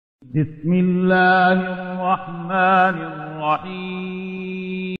بسم الله الرحمن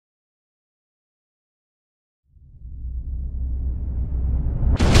الرحيم.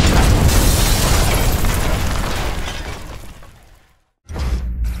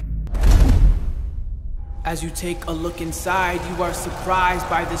 As you take a look inside, you are surprised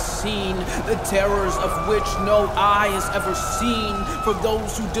by the scene, the terrors of which no eye has ever seen. For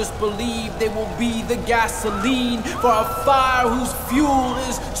those who disbelieve, they will be the gasoline for a fire whose fuel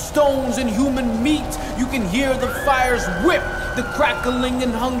is stones and human meat. You can hear the fire's whip, the crackling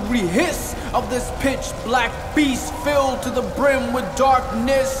and hungry hiss of this pitch black beast filled to the brim with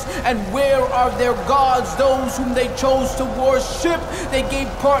darkness. And where are their gods, those whom they chose to worship? They gave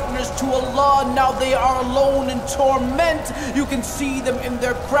partners to Allah, now they are alone in torment. You can see them in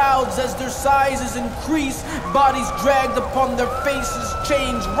their crowds as their sizes increase, bodies dragged upon their faces,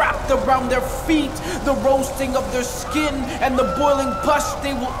 chains wrapped around their feet, the roasting of their skin and the boiling pus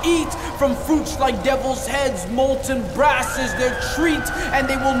they will eat. From fruits like devil's heads, molten brass is their treat, and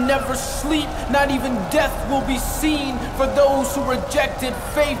they will never sleep, not even death will be seen. For those who rejected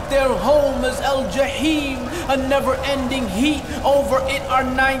faith, their home is al-Jahim, a never-ending heat. Over it are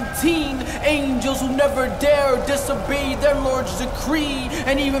 19 angels who never dare disobey their Lord's decree.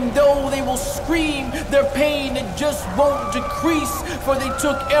 And even though they will scream, their pain it just won't decrease. For they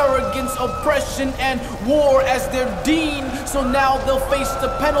took arrogance, oppression, and war as their deen. So now they'll face the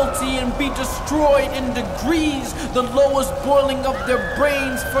penalty and be destroyed in degrees, the lowest boiling of their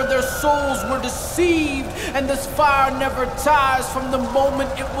brains, for their souls were deceived. And this fire never tires from the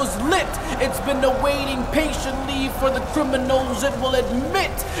moment it was lit. It's been awaiting patiently for the criminals, it will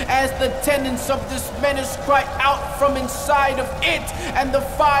admit, as the tenants of this menace cry out from inside of it. And the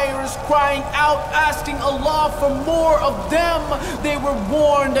fire is crying out, asking Allah for more of them. They were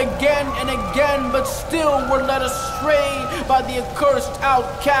warned again and again, but still were led astray by the accursed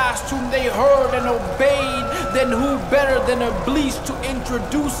outcast whom they heard and obeyed. Then who better than Iblis to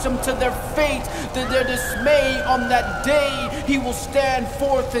introduce them to their fate? To their dismay on that day, he will stand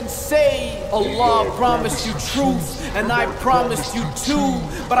forth and say, Allah promised you truth, and I promised you too,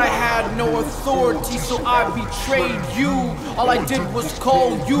 but I had no authority, so I betrayed you. All I did was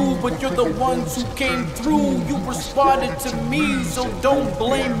call you, but you're the ones who came through. You responded to me, so don't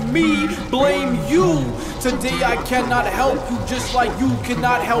blame me, blame you. Today I cannot help you, just like you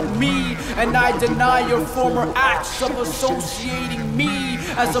cannot help me. And I deny your former acts of associating me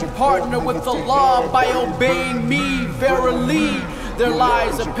as a partner with Allah by obeying me. Verily, there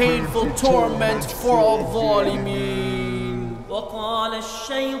lies a painful torment for all ظالمين. وقال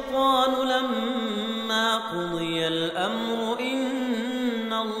الشيطان لما قضي الأمر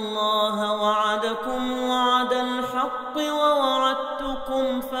إن الله وعدكم وعد الحق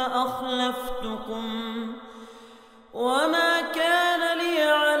ووعدتكم فأخلفتكم وما كان لي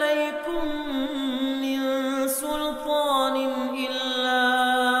عليكم من سلطان إلا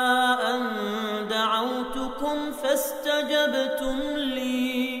أن دعوتكم فاستجبتم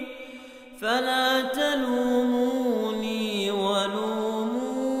لي فلا تلوموني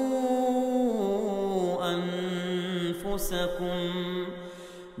ولوموا أنفسكم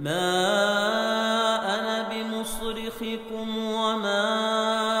ما أنا بمصرخكم وما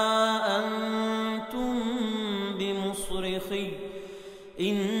أنتم بمصرخي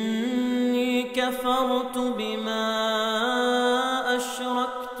إني كفرت بما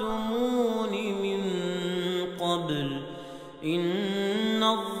أشركتمون من قبل إن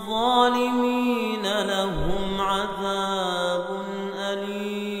الظالمين لهم عذاب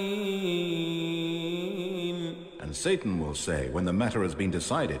أليم. And Satan will say, when the matter has been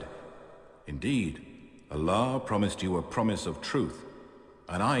decided, indeed, Allah promised you a promise of truth,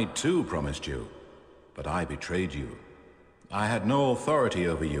 and I too promised you, but I betrayed you. I had no authority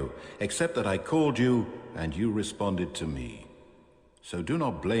over you, except that I called you, and you responded to me. So do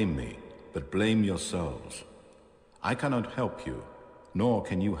not blame me, but blame yourselves. I cannot help you, nor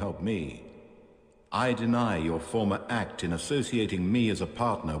can you help me. I deny your former act in associating me as a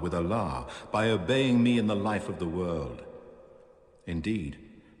partner with Allah by obeying me in the life of the world. Indeed,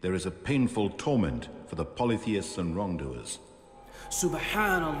 there is a painful torment for the polytheists and wrongdoers.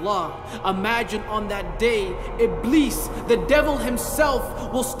 Subhanallah, imagine on that day, Iblis, the devil himself,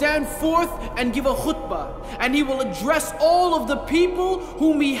 will stand forth and give a khutbah, and he will address all of the people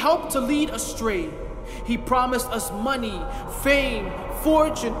whom he helped to lead astray. He promised us money, fame,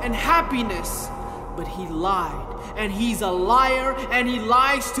 fortune, and happiness, but he lied, and he's a liar, and he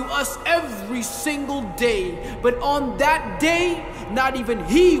lies to us every single day. But on that day, not even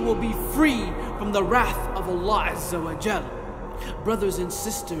he will be free from the wrath of Allah Azza wa Jal. Brothers and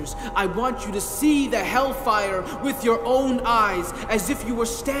sisters, I want you to see the hellfire with your own eyes, as if you were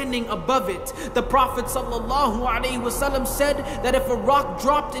standing above it. The Prophet ﷺ said that if a rock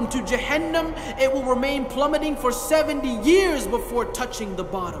dropped into Jahannam, it will remain plummeting for 70 years before touching the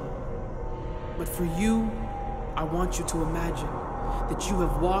bottom. But for you, I want you to imagine that you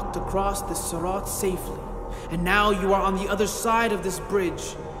have walked across this Sirat safely, and now you are on the other side of this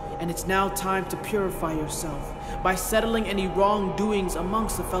bridge, and it's now time to purify yourself by settling any wrongdoings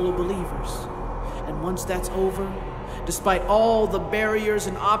amongst the fellow believers. And once that's over, despite all the barriers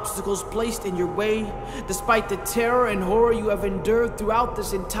and obstacles placed in your way, despite the terror and horror you have endured throughout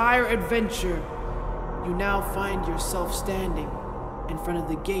this entire adventure, you now find yourself standing in front of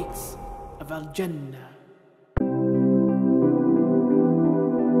the gates of Al-Jannah.